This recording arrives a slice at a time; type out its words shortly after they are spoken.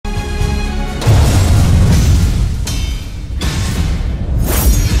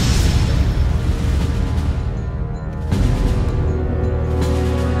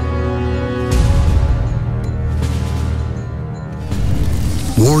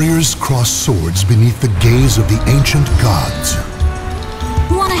warriors cross swords beneath the gaze of the ancient gods.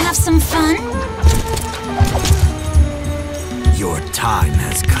 Wanna have some fun? Your time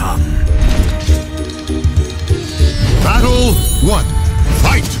has come. Battle 1.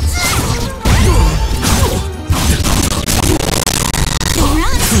 Fight!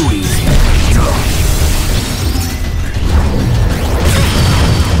 Too easy.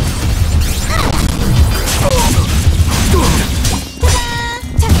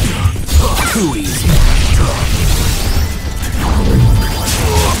 Too easy. Come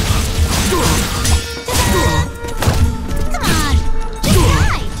on!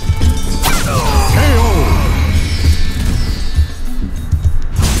 KO!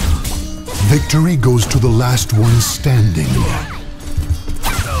 Victory goes to the last one standing.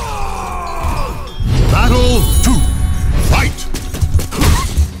 Battle 2. Fight!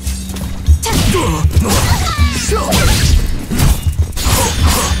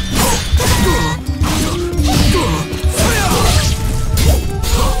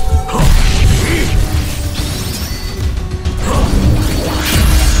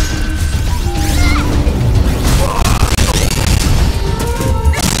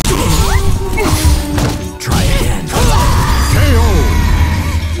 Try again. KO!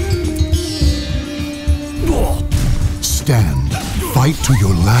 Stand. Fight to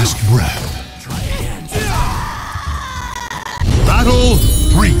your last breath. Try again. Battle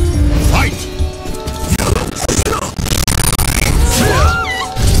 3. Fight!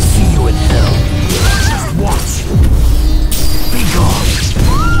 See you in hell. Just watch. Be gone.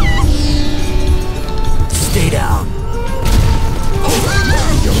 Stay down.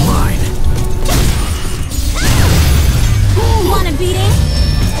 You're mine. Want a beating?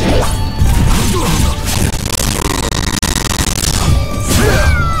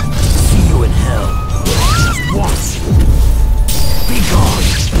 See you in hell. Just watch. Be gone.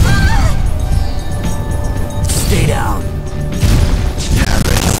 Stay down.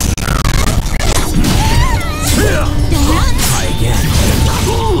 Don't run! Try again.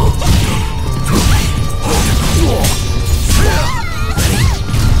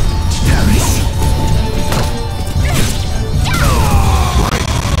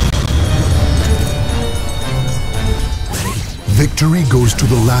 Victory goes to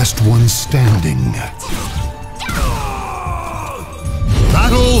the last one standing.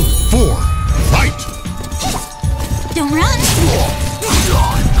 Battle 4. Fight! Don't run!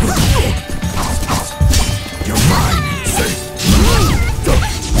 You're mine.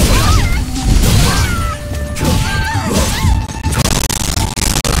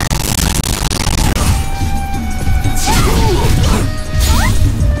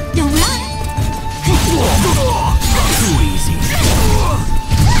 Don't run! Too easy.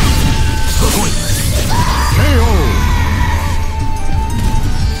 KO!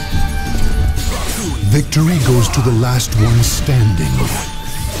 Victory goes to the last one standing.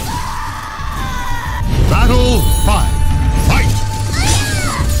 Battle 5. Fight!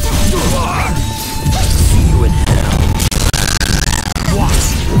 See you in hell. Watch.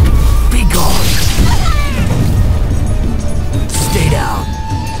 Be gone. Stay down.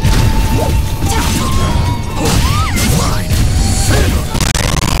 Mine.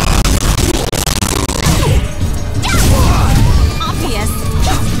 Obvious!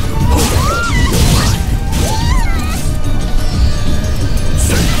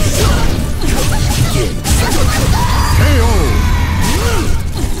 KO!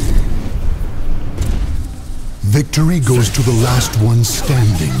 Victory goes to the last one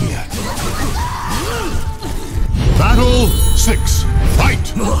standing. Battle 6.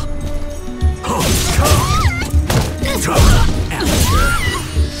 Fight!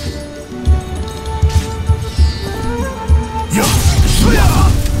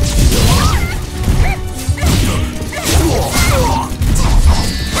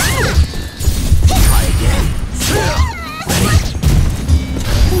 Try again.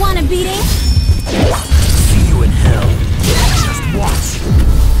 Want a beating? See you in hell. Just watch.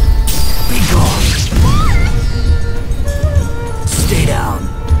 Be gone. Stay down.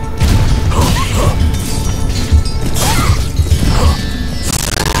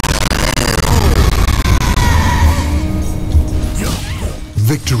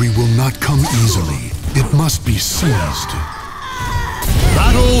 Victory will not come easily. It must be seized.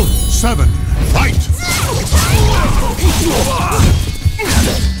 Battle 7. Fight!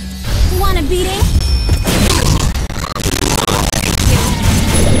 Want a beating?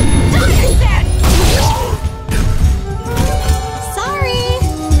 Sorry!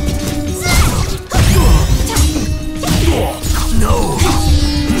 No.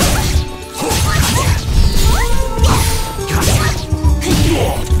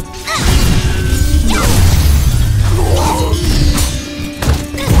 Gotcha.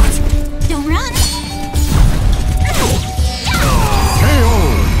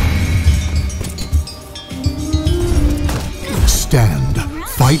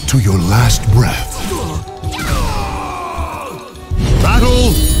 Fight to your last breath.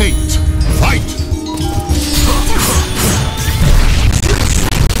 Battle 8. Fight!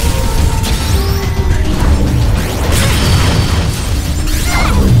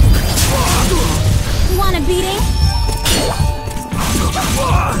 Want a beating?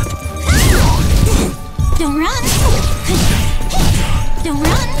 Don't run! Don't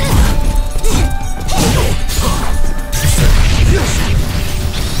run!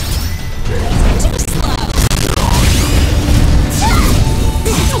 Too slow!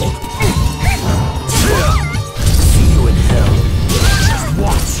 See you in hell. Just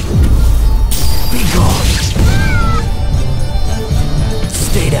watch. Be gone.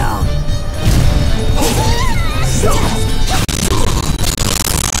 Stay down.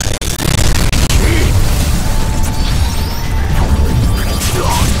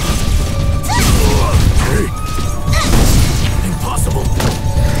 Impossible.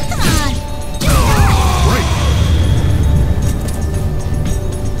 Come on!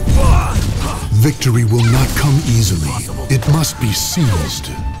 Victory will not come easily. It must be seized.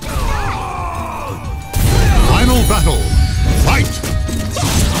 Final battle. Fight!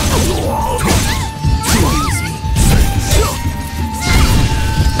 Too easy.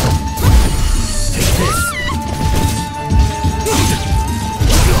 Take this.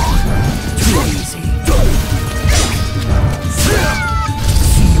 Too easy.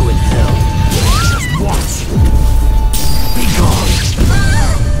 See you in hell. Just watch. Be gone.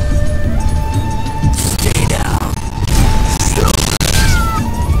 Stay down.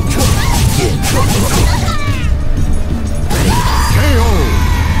 KO!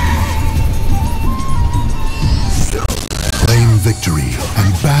 Claim victory and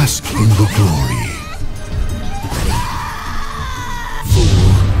bask in the glory.